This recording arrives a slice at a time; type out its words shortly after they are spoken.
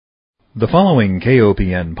The following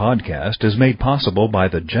KOPN podcast is made possible by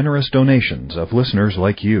the generous donations of listeners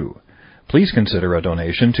like you. Please consider a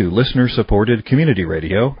donation to listener-supported community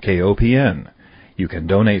radio, KOPN. You can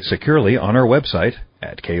donate securely on our website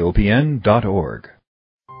at kopn.org.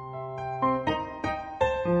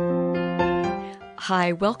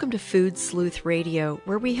 Hi, welcome to Food Sleuth Radio,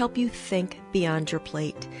 where we help you think beyond your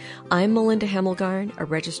plate. I'm Melinda Hemmelgarn, a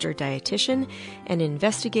registered dietitian and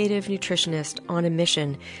investigative nutritionist on a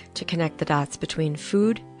mission to connect the dots between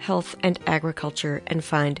food, health, and agriculture and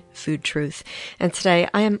find food truth. And today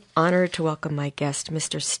I am honored to welcome my guest,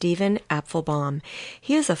 Mr. Stephen Apfelbaum.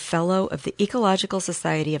 He is a fellow of the Ecological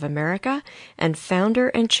Society of America and founder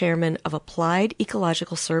and chairman of Applied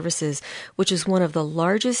Ecological Services, which is one of the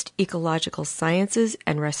largest ecological sciences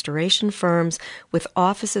and restoration firms with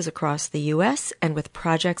offices across the U.S. and with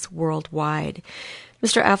projects worldwide.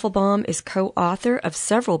 Mr. Apfelbaum is co-author of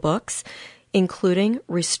several books, including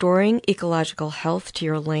Restoring Ecological Health to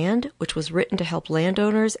Your Land, which was written to help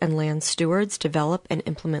landowners and land stewards develop and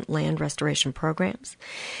implement land restoration programs.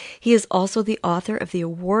 He is also the author of the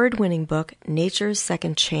award-winning book Nature's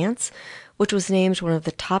Second Chance, which was named one of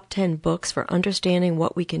the top 10 books for understanding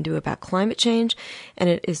what we can do about climate change, and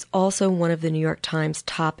it is also one of the New York Times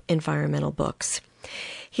top environmental books.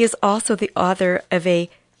 He is also the author of a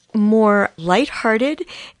more lighthearted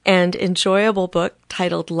and enjoyable book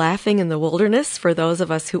titled Laughing in the Wilderness for those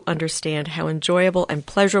of us who understand how enjoyable and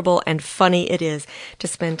pleasurable and funny it is to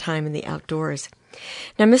spend time in the outdoors.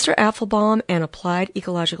 Now, Mr. Apfelbaum and Applied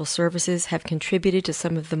Ecological Services have contributed to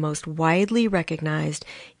some of the most widely recognized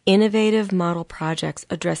innovative model projects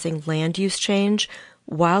addressing land use change,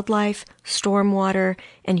 wildlife, stormwater,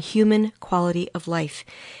 and human quality of life.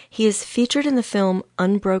 He is featured in the film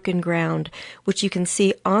Unbroken Ground, which you can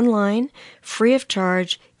see online, free of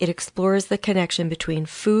charge. It explores the connection between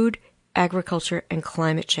food, agriculture, and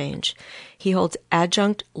climate change. He holds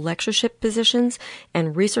adjunct lectureship positions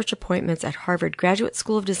and research appointments at Harvard Graduate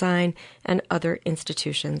School of Design and other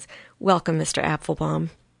institutions. Welcome, Mr. Apfelbaum.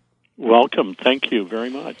 Welcome. Thank you very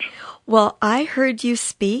much. Well, I heard you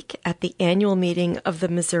speak at the annual meeting of the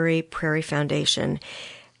Missouri Prairie Foundation,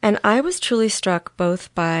 and I was truly struck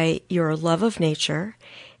both by your love of nature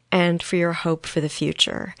and for your hope for the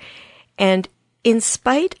future. And in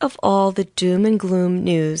spite of all the doom and gloom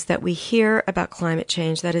news that we hear about climate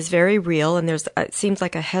change that is very real, and it seems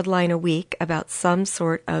like a headline a week about some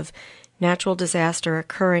sort of natural disaster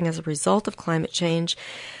occurring as a result of climate change,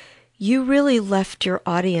 you really left your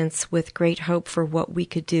audience with great hope for what we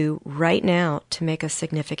could do right now to make a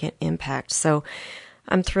significant impact. So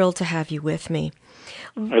I'm thrilled to have you with me.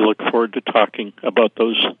 I look forward to talking about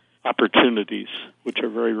those opportunities, which are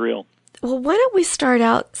very real. Well, why don't we start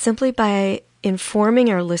out simply by informing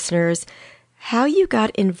our listeners how you got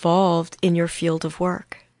involved in your field of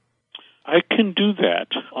work? I can do that.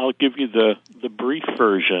 I'll give you the brief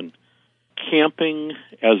version. Camping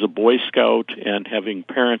as a Boy Scout and having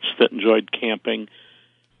parents that enjoyed camping,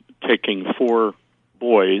 taking 4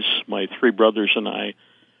 boys, my 3 brothers and I,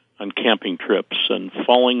 on camping trips and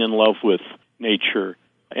falling in love with nature,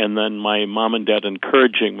 and then my mom and dad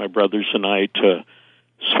encouraging my brothers and I to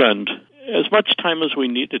spend as much time as we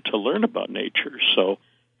needed to learn about nature. So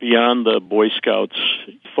beyond the Boy Scouts,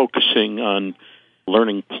 focusing on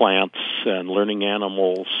learning plants and learning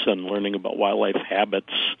animals and learning about wildlife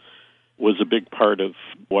habits was a big part of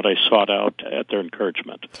what I sought out at their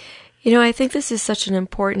encouragement. You know, I think this is such an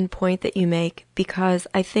important point that you make, because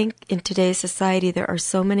I think in today's society there are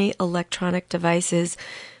so many electronic devices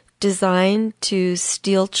designed to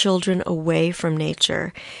steal children away from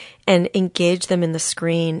nature and engage them in the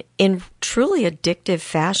screen in truly addictive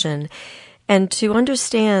fashion. And to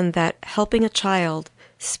understand that helping a child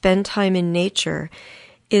spend time in nature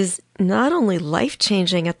is not only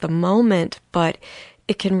life-changing at the moment, but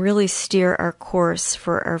it can really steer our course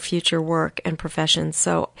for our future work and professions.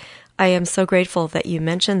 So I am so grateful that you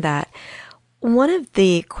mentioned that. One of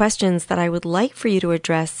the questions that I would like for you to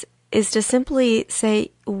address is to simply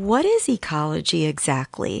say, what is ecology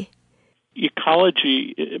exactly?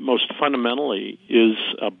 Ecology, most fundamentally, is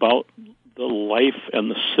about the life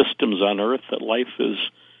and the systems on Earth that life is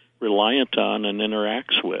reliant on and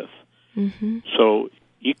interacts with. Mm-hmm. So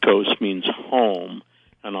ecos means home.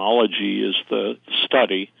 Anology is the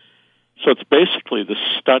study. So it's basically the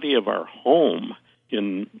study of our home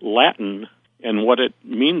in Latin. And what it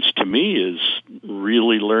means to me is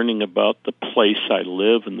really learning about the place I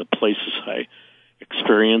live and the places I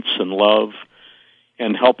experience and love,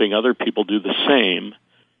 and helping other people do the same.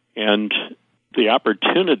 And the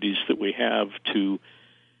opportunities that we have to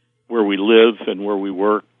where we live and where we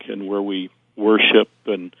work and where we worship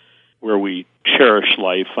and where we cherish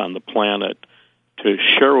life on the planet, to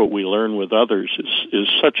share what we learn with others is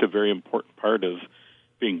such a very important part of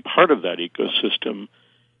being part of that ecosystem,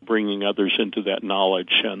 bringing others into that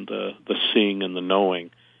knowledge and the seeing and the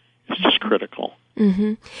knowing. It's just critical.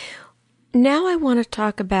 Mm-hmm. Now I want to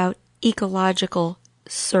talk about ecological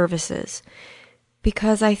services,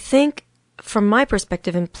 because I think, from my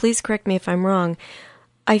perspective, and please correct me if I'm wrong,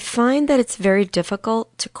 I find that it's very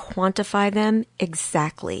difficult to quantify them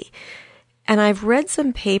exactly. And I've read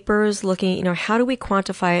some papers looking, how do we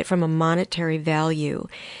quantify it from a monetary value?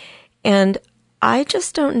 And I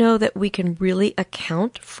just don't know that we can really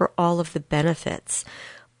account for all of the benefits.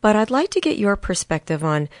 But I'd like to get your perspective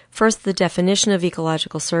on, first, the definition of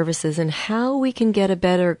ecological services and how we can get a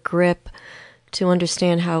better grip to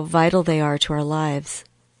understand how vital they are to our lives.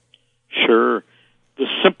 Sure. The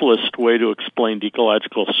simplest way to explain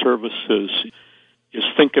ecological services is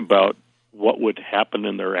think about what would happen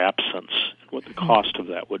in their absence and what the cost of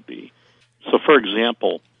that would be. So, for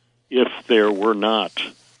example, if there were not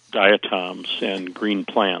diatoms and green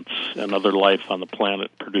plants and other life on the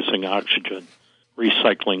planet producing oxygen,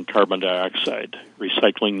 recycling carbon dioxide,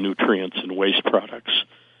 recycling nutrients and waste products,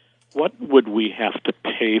 what would we have to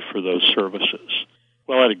pay for those services?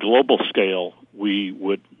 Well, at a global scale, we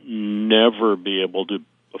would never be able to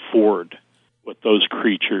afford what those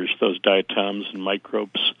creatures, those diatoms and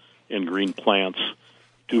microbes and green plants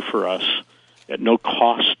do for us at no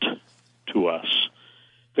cost to us.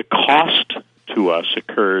 The cost to us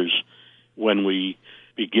occurs when we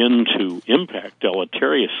begin to impact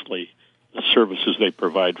deleteriously the services they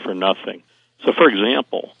provide for nothing. So, for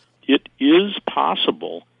example, it is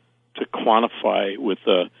possible to quantify with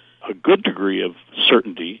a good degree of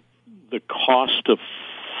certainty the cost of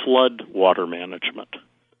flood water management.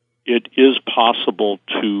 It is possible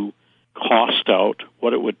to cost out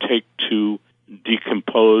what it would take to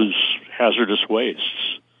decompose hazardous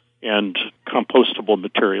wastes and compostable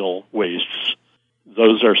material wastes.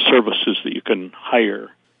 Those are services that you can hire,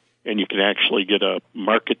 and you can actually get a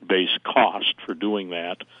market-based cost for doing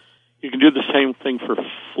that. You can do the same thing for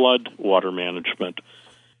flood water management.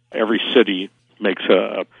 Every city makes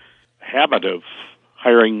a habit of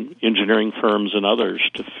hiring engineering firms and others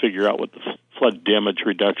to figure out what the flood damage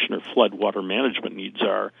reduction or flood water management needs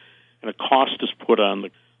are, and a cost is put on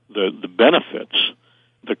the benefits,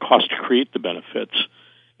 the cost to create the benefits.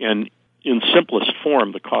 And in simplest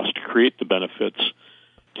form, the cost to create the benefits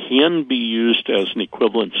can be used as an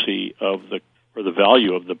equivalency of the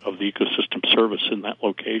value of the ecosystem service in that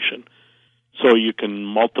location. So you can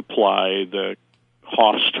multiply the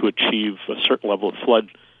cost to achieve a certain level of flood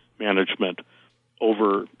management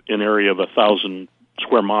over an area of 1,000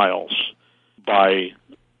 square miles by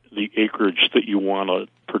the acreage that you want to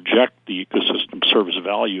project the ecosystem service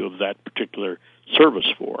value of that particular service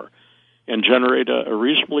for, and generate a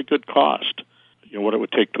reasonably good cost, what it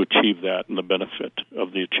would take to achieve that and the benefit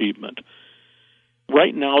of the achievement.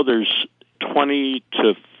 Right now there's 20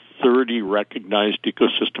 to 30 recognized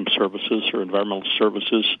ecosystem services or environmental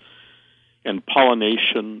services, and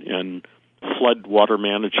pollination and flood water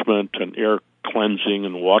management and air cleansing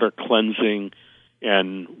and water cleansing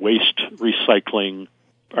and waste recycling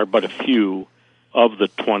are but a few of the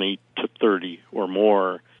 20 to 30 or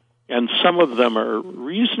more. And some of them are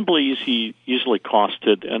reasonably easily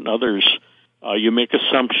costed, and others you make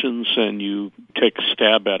assumptions and you take a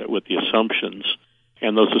stab at it with the assumptions.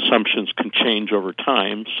 And those assumptions can change over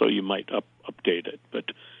time, so you might update it. But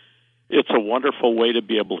it's a wonderful way to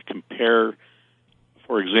be able to compare.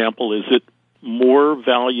 For example, is it more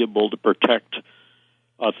valuable to protect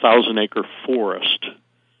a 1,000-acre forest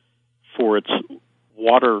for its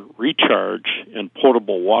water recharge and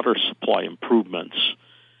potable water supply improvements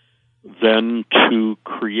than to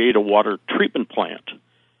create a water treatment plant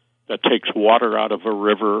that takes water out of a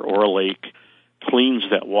river or a lake, cleans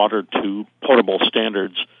that water to potable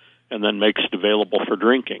standards, and then makes it available for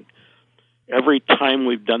drinking? Every time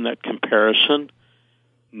we've done that comparison,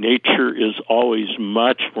 nature is always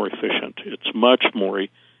much more efficient. It's much more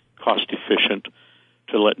cost efficient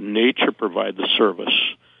to let nature provide the service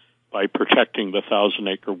by protecting the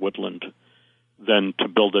 1,000-acre woodland than to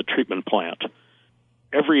build a treatment plant.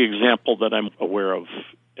 Every example that I'm aware of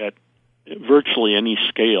at virtually any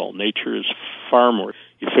scale, nature is far more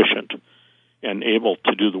efficient and able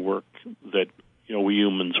to do the work that we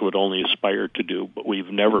humans would only aspire to do, but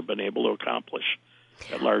we've never been able to accomplish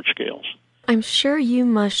at large scales. I'm sure you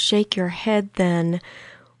must shake your head then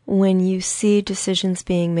when you see decisions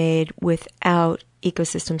being made without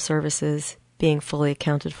ecosystem services being fully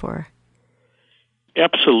accounted for.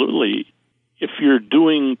 Absolutely. If you're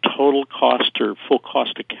doing total cost or full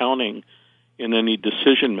cost accounting in any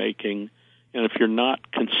decision making, And if you're not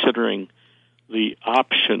considering the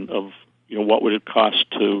option of, what would it cost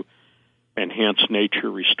to enhance nature,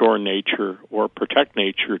 restore nature, or protect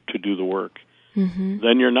nature to do the work,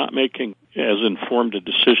 then you're not making as informed a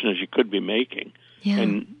decision as you could be making. Yeah.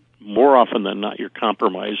 And more often than not, you're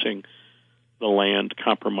compromising the land,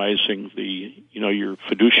 compromising your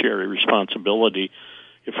fiduciary responsibility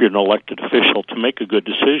if you're an elected official to make a good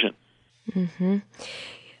decision. Mm-hmm.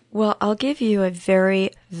 Well, I'll give you a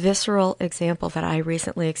very visceral example that I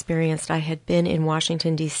recently experienced. I had been in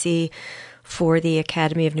Washington, D.C. for the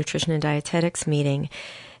Academy of Nutrition and Dietetics meeting,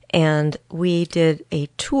 and we did a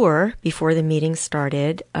tour before the meeting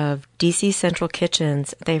started of D.C. Central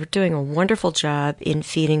Kitchens. They were doing a wonderful job in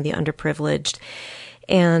feeding the underprivileged.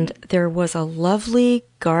 And there was a lovely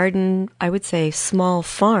garden, I would say small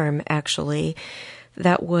farm actually,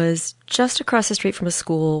 that was just across the street from a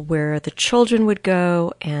school where the children would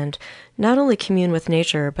go and not only commune with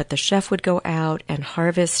nature, but the chef would go out and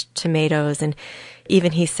harvest tomatoes. And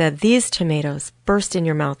even he said, these tomatoes burst in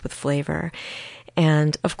your mouth with flavor.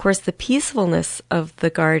 And of course, the peacefulness of the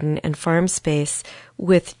garden and farm space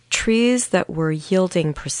with trees that were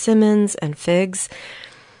yielding persimmons and figs.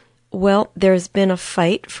 Well, there's been a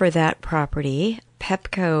fight for that property.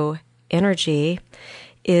 Pepco Energy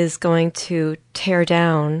is going to tear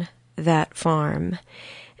down that farm,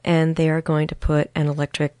 and they are going to put an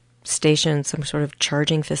electric station, some sort of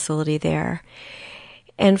charging facility there.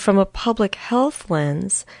 And from a public health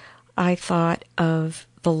lens, I thought of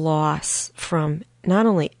the loss from not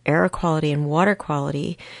only air quality and water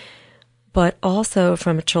quality, but also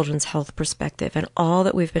from a children's health perspective and all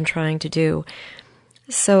that we've been trying to do.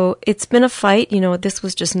 So it's been a fight. This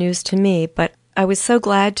was just news to me, but I was so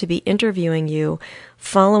glad to be interviewing you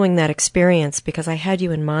following that experience because I had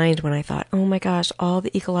you in mind when I thought, oh my gosh, all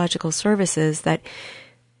the ecological services that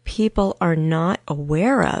people are not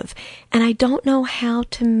aware of. And I don't know how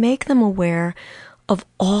to make them aware of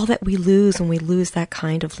all that we lose when we lose that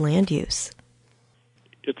kind of land use.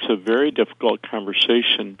 It's a very difficult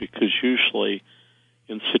conversation because usually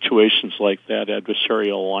in situations like that,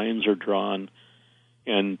 adversarial lines are drawn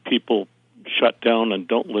and people shut down and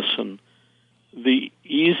don't listen. The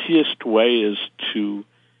easiest way is to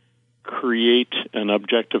create an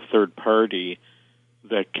objective third party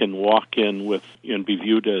that can walk in with and be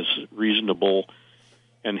viewed as reasonable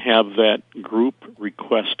and have that group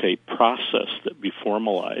request a process that be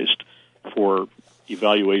formalized for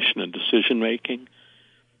evaluation and decision making.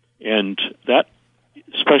 And that,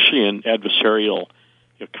 especially in adversarial,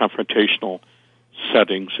 confrontational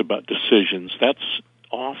settings about decisions, that's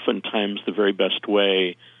oftentimes the very best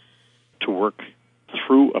way to work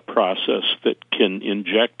through a process that can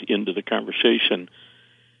inject into the conversation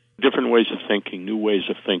different ways of thinking, new ways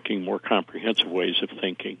of thinking, more comprehensive ways of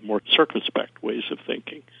thinking, more circumspect ways of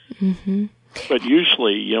thinking. Mm-hmm. But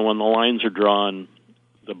usually, when the lines are drawn,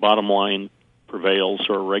 the bottom line prevails,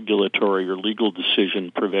 or a regulatory or legal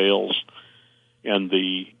decision prevails, and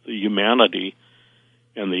the humanity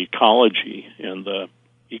and the ecology and the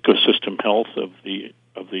ecosystem health of the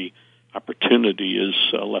opportunity is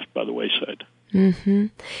left by the wayside. Mm-hmm.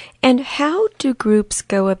 And how do groups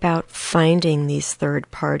go about finding these third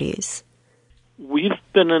parties? We've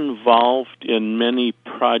been involved in many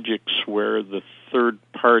projects where the third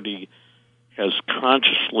party has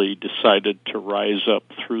consciously decided to rise up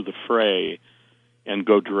through the fray and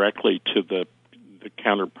go directly to the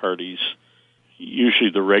counterparties,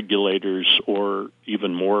 usually the regulators, or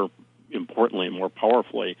even more importantly, more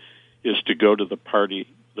powerfully, is to go to the party,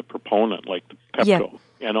 the proponent, like the Pepco,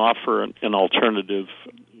 and offer an alternative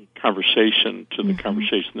conversation to the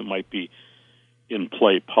conversation that might be in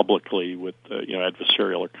play publicly with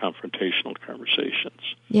adversarial or confrontational conversations.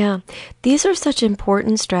 Yeah. These are such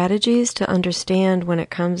important strategies to understand when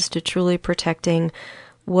it comes to truly protecting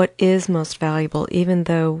what is most valuable, even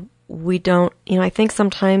though we don't, I think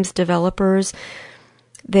sometimes developers,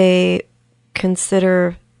 they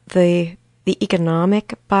consider the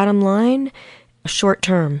economic bottom line short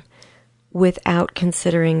term without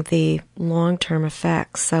considering the long-term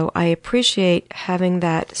effects. So I appreciate having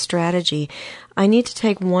that strategy. I need to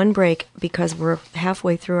take one break because we're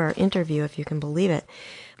halfway through our interview, if you can believe it.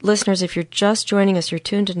 Listeners, if you're just joining us, you're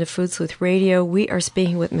tuned into Food Sleuth Radio. We are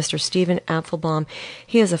speaking with Mr. Stephen Apfelbaum.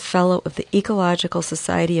 He is a fellow of the Ecological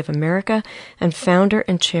Society of America and founder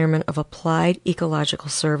and chairman of Applied Ecological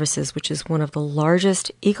Services, which is one of the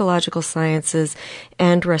largest ecological sciences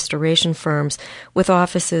and restoration firms with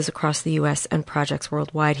offices across the U.S. and projects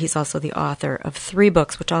worldwide. He's also the author of 3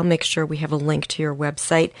 books, which I'll make sure we have a link to your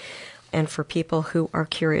website. And for people who are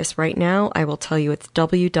curious right now, I will tell you it's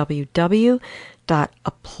www.appliedeco.com.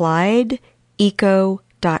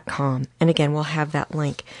 greenhousegas.com. And again, we'll have that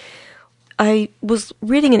link. I was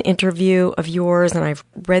reading an interview of yours, and I've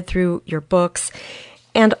read through your books,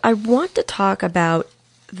 and I want to talk about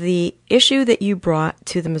the issue that you brought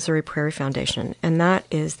to the Missouri Prairie Foundation, and that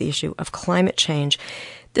is the issue of climate change.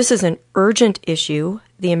 This is an urgent issue.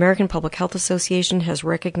 The American Public Health Association has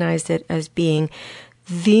recognized it as being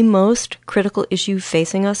the most critical issue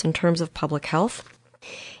facing us in terms of public health.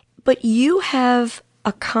 But you have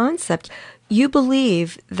a concept. You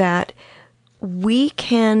believe that we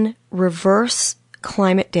can reverse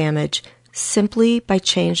climate damage simply by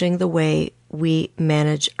changing the way we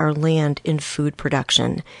manage our land in food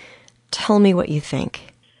production. Tell me what you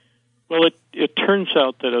think. Well, it turns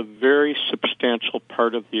out that a very substantial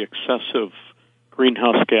part of the excessive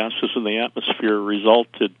greenhouse gases in the atmosphere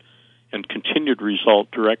resulted and continued to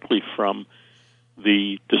result directly from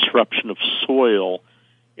the disruption of soil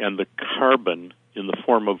and the carbon in the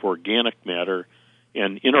form of organic matter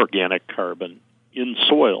and inorganic carbon in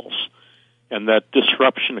soils. And that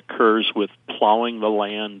disruption occurs with plowing the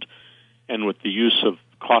land and with the use of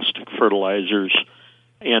caustic fertilizers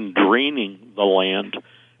and draining the land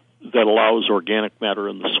that allows organic matter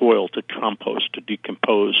in the soil to compost, to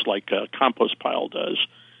decompose like a compost pile does.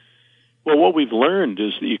 Well, what we've learned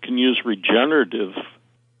is that you can use regenerative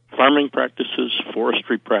farming practices,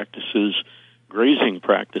 forestry practices, grazing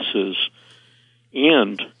practices,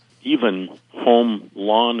 and even home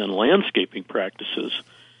lawn and landscaping practices.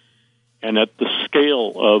 And at the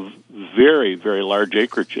scale of very, very large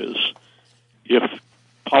acreages, if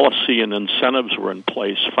policy and incentives were in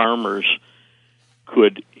place, farmers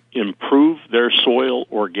could improve their soil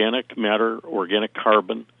organic matter, organic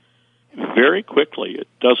carbon very quickly. It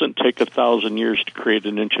doesn't take 1,000 years to create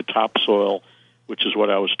an inch of topsoil, which is what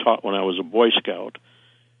I was taught when I was a Boy Scout.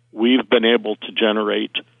 We've been able to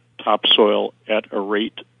generate topsoil at a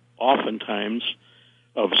rate oftentimes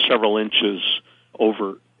of several inches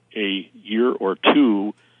over a year or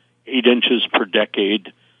two, 8 inches per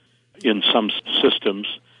decade in some systems,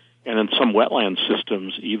 and in some wetland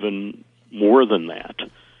systems even more than that.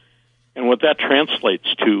 And what that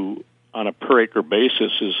translates to on a per acre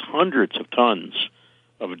basis is hundreds of tons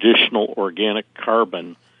of additional organic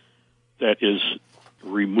carbon that is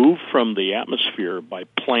removed from the atmosphere by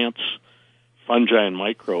plants, fungi, and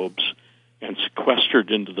microbes and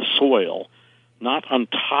sequestered into the soil, not on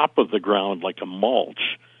top of the ground like a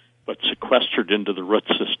mulch, but sequestered into the root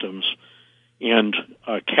systems and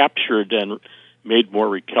captured and made more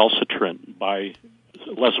recalcitrant by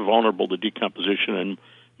less vulnerable to decomposition and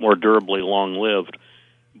more durably long-lived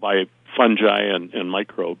by fungi and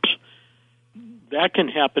microbes. That can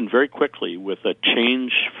happen very quickly with a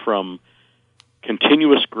change from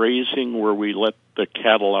continuous grazing where we let the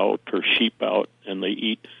cattle out or sheep out and they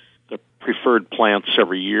eat the preferred plants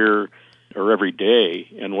every year or every day,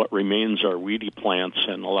 and what remains are weedy plants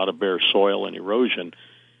and a lot of bare soil and erosion.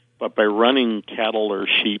 But by running cattle or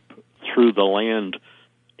sheep through the land,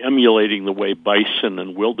 emulating the way bison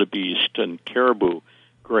and wildebeest and caribou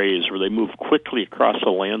graze, where they move quickly across a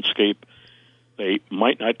landscape, they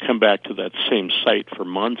might not come back to that same site for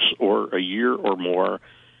months or a year or more.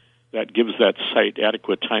 That gives that site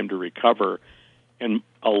adequate time to recover. And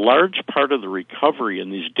a large part of the recovery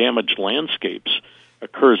in these damaged landscapes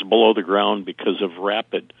occurs below the ground because of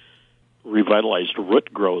rapid revitalized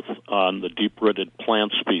root growth on the deep-rooted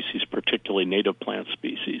plant species, particularly native plant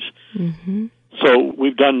species. Mm-hmm. So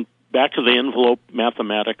we've done back-of-the-envelope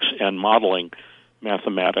mathematics and modeling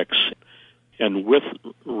mathematics, and with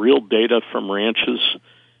real data from ranches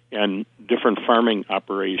and different farming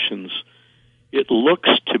operations, it looks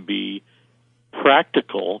to be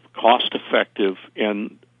practical, cost-effective,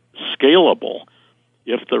 and scalable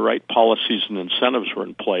if the right policies and incentives were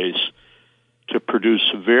in place to produce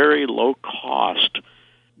very low-cost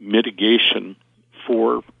mitigation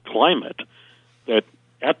for climate that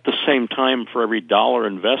at the same time, for every dollar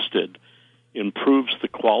invested, improves the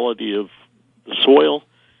quality of the soil,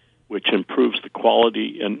 which improves the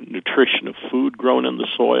quality and nutrition of food grown in the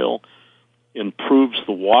soil, improves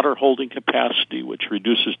the water holding capacity, which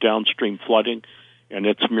reduces downstream flooding and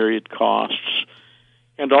its myriad costs,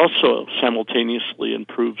 and also simultaneously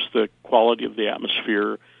improves the quality of the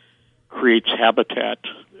atmosphere, creates habitat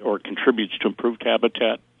or contributes to improved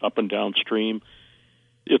habitat up and downstream.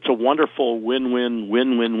 It's a wonderful win-win,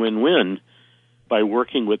 win-win-win-win by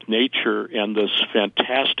working with nature and this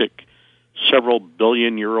fantastic several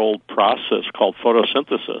billion-year-old process called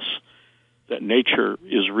photosynthesis that nature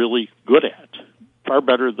is really good at, far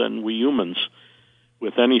better than we humans.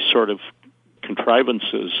 With any sort of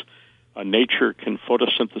contrivances, nature can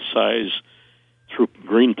photosynthesize through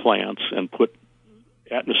green plants and put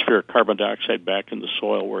atmospheric carbon dioxide back in the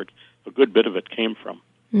soil where a good bit of it came from.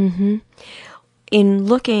 Mm-hmm. In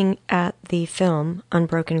looking at the film,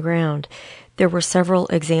 Unbroken Ground, there were several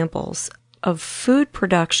examples of food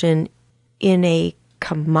production in a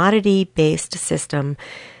commodity-based system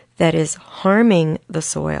that is harming the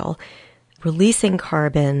soil, releasing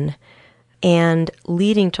carbon, and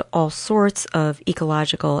leading to all sorts of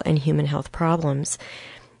ecological and human health problems.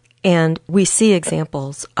 And we see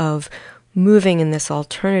examples of moving in this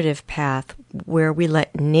alternative path where we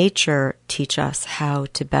let nature teach us how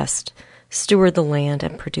to best steward the land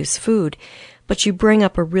and produce food. But you bring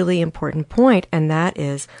up a really important point, and that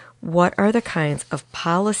is, what are the kinds of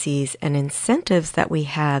policies and incentives that we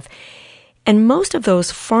have? And most of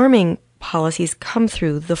those farming policies come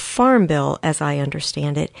through the Farm Bill, as I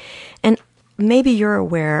understand it. And maybe you're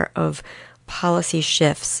aware of policy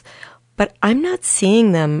shifts, but I'm not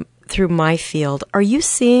seeing them through my field. Are you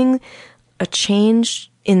seeing a change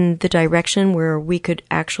in the direction where we could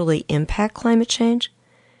actually impact climate change?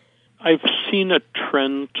 I've seen a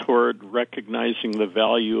trend toward recognizing the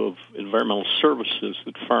value of environmental services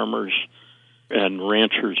that farmers and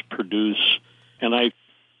ranchers produce, and I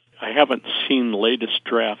haven't seen the latest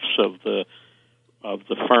drafts of the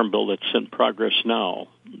Farm Bill that's in progress now,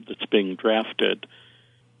 that's being drafted.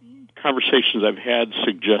 Conversations I've had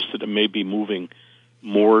suggest that it may be moving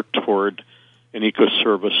more toward an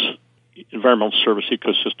environmental service,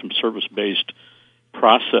 ecosystem service-based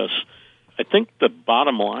process. I think the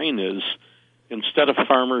bottom line is, instead of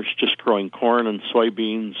farmers just growing corn and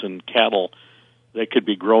soybeans and cattle, they could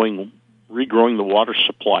be regrowing the water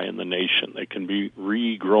supply in the nation. They can be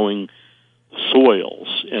regrowing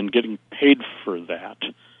soils and getting paid for that,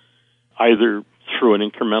 either through an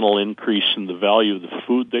incremental increase in the value of the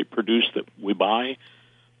food they produce that we buy,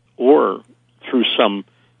 or through some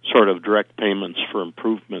sort of direct payments for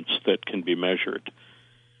improvements that can be measured.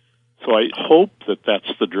 So I hope that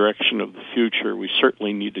that's the direction of the future. We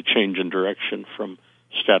certainly need to change in direction from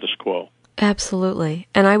status quo. Absolutely.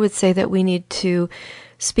 And I would say that we need to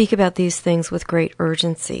speak about these things with great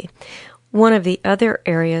urgency. One of the other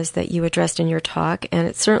areas that you addressed in your talk, and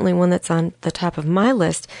it's certainly one that's on the top of my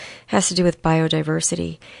list, has to do with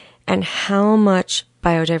biodiversity and how much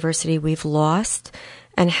biodiversity we've lost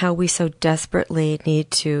and how we so desperately need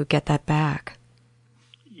to get that back.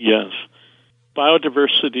 Yes.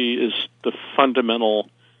 Biodiversity is the fundamental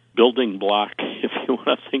building block, if you want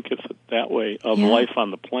to think of it that way, of life on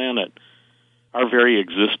the planet. Our very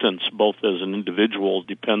existence, both as an individual,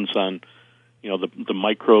 depends on, the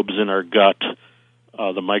microbes in our gut,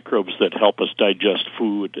 the microbes that help us digest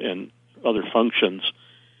food and other functions.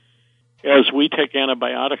 As we take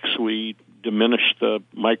antibiotics, we diminish the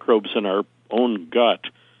microbes in our own gut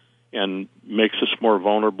and makes us more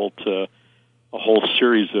vulnerable to a whole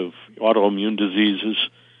series of autoimmune diseases.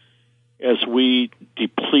 As we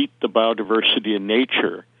deplete the biodiversity in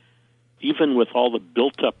nature, even with all the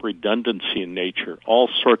built-up redundancy in nature, all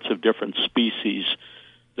sorts of different species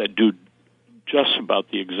that do just about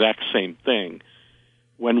the exact same thing,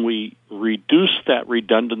 when we reduce that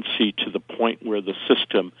redundancy to the point where the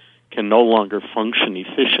system can no longer function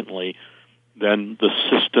efficiently, then the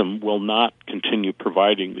system will not continue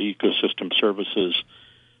providing the ecosystem services,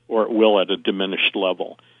 or it will at a diminished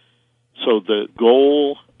level. So the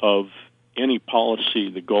goal of any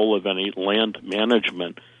policy, the goal of any land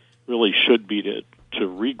management, really should be to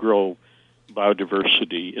regrow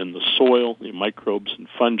biodiversity in the soil, the microbes and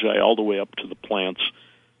fungi, all the way up to the plants,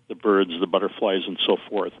 the birds, the butterflies, and so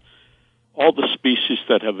forth. All the species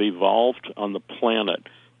that have evolved on the planet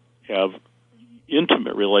have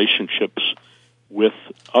intimate relationships with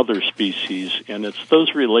other species, and it's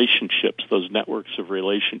those relationships, those networks of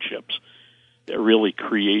relationships, that really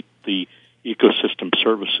create the ecosystem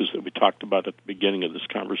services that we talked about at the beginning of this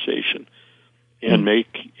conversation, and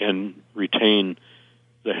make and retain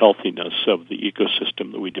the healthiness of the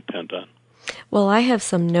ecosystem that we depend on. Well, I have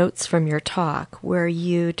some notes from your talk where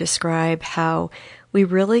you describe how we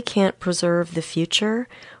really can't preserve the future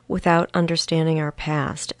without understanding our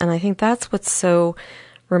past. And I think that's what's so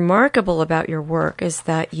remarkable about your work, is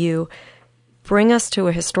that you bring us to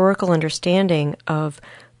a historical understanding of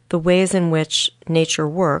the ways in which nature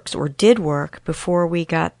works, or did work, before we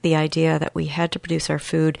got the idea that we had to produce our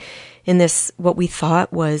food in this, what we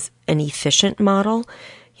thought was an efficient model.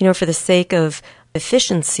 For the sake of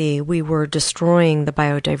efficiency, we were destroying the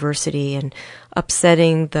biodiversity and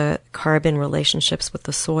upsetting the carbon relationships with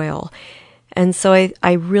the soil. And so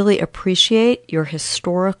I really appreciate your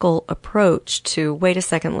historical approach to, wait a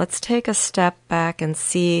second, let's take a step back and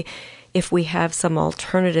see if we have some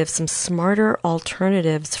alternatives, some smarter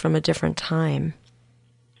alternatives from a different time.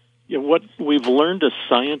 What we've learned as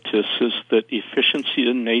scientists is that efficiency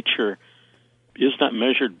in nature is not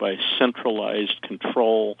measured by centralized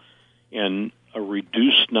control and a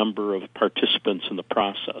reduced number of participants in the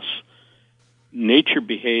process. Nature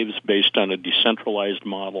behaves based on a decentralized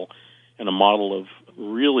model and a model of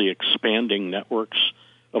really expanding networks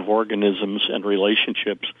of organisms and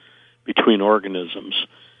relationships between organisms.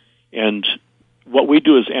 And what we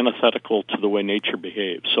do is antithetical to the way nature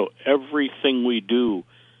behaves. So everything we do,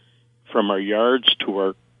 from our yards to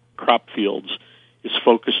our crop fields, is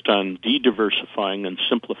focused on de-diversifying and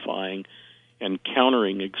simplifying and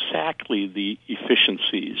countering exactly the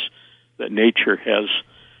efficiencies that nature has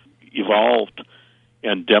evolved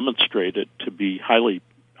and demonstrated to be highly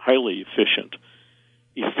efficient.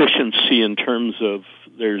 Efficiency in terms of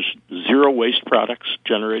there's zero waste products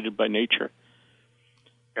generated by nature.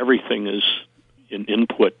 Everything is an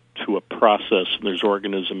input to a process, and there's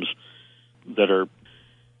organisms that are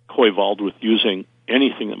co-evolved with using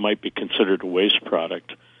anything that might be considered a waste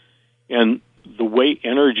product. And the way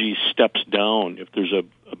energy steps down, if there's a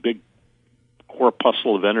big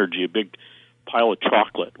corpuscle of energy, a big pile of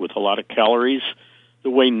chocolate with a lot of calories, the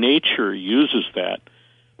way nature uses that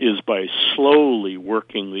is by slowly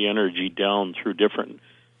working the energy down through different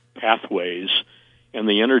pathways, and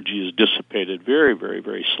the energy is dissipated very, very,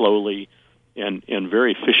 very slowly and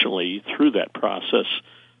very efficiently through that process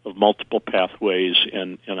of multiple pathways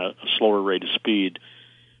and a slower rate of speed.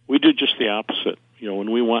 We do just the opposite.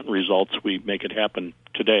 When we want results, we make it happen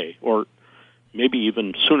today, or maybe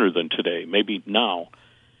even sooner than today, maybe now.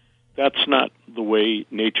 That's not the way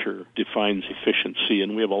nature defines efficiency,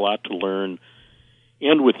 and we have a lot to learn.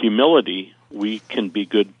 And with humility, we can be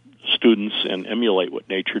good students and emulate what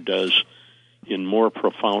nature does in more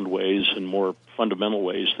profound ways and more fundamental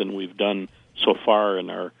ways than we've done so far in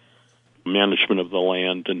our management of the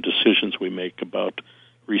land and decisions we make about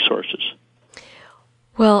resources.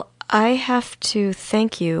 Well, I have to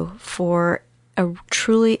thank you for a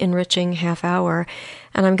truly enriching half hour,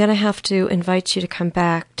 and I'm going to have to invite you to come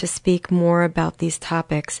back to speak more about these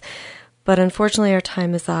topics. But unfortunately, our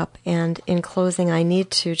time is up, and in closing, I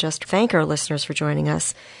need to just thank our listeners for joining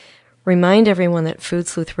us. Remind everyone that Food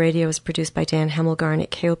Sleuth Radio is produced by Dan Hemmelgarn at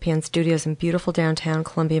KOPN Studios in beautiful downtown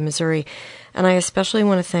Columbia, Missouri. And I especially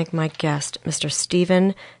want to thank my guest, Mr.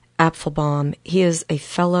 Stephen Apfelbaum. He is a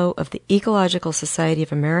fellow of the Ecological Society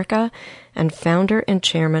of America and founder and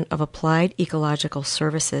chairman of Applied Ecological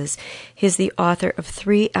Services. He is the author of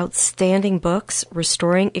 3 outstanding books: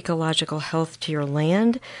 Restoring Ecological Health to Your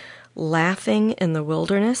Land, Laughing in the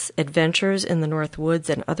Wilderness, Adventures in the North Woods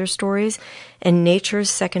and Other Stories, and Nature's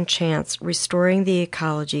Second Chance, Restoring the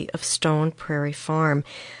Ecology of Stone Prairie Farm.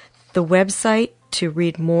 The website to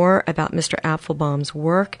read more about Mr. Apfelbaum's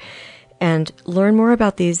work and learn more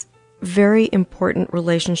about these very important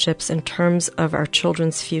relationships in terms of our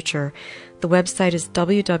children's future. The website is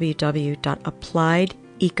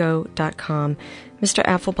www.appliedeco.com. Mr.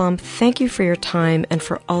 Apfelbaum, thank you for your time and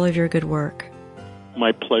for all of your good work.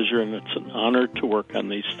 My pleasure, and it's an honor to work on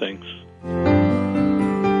these things.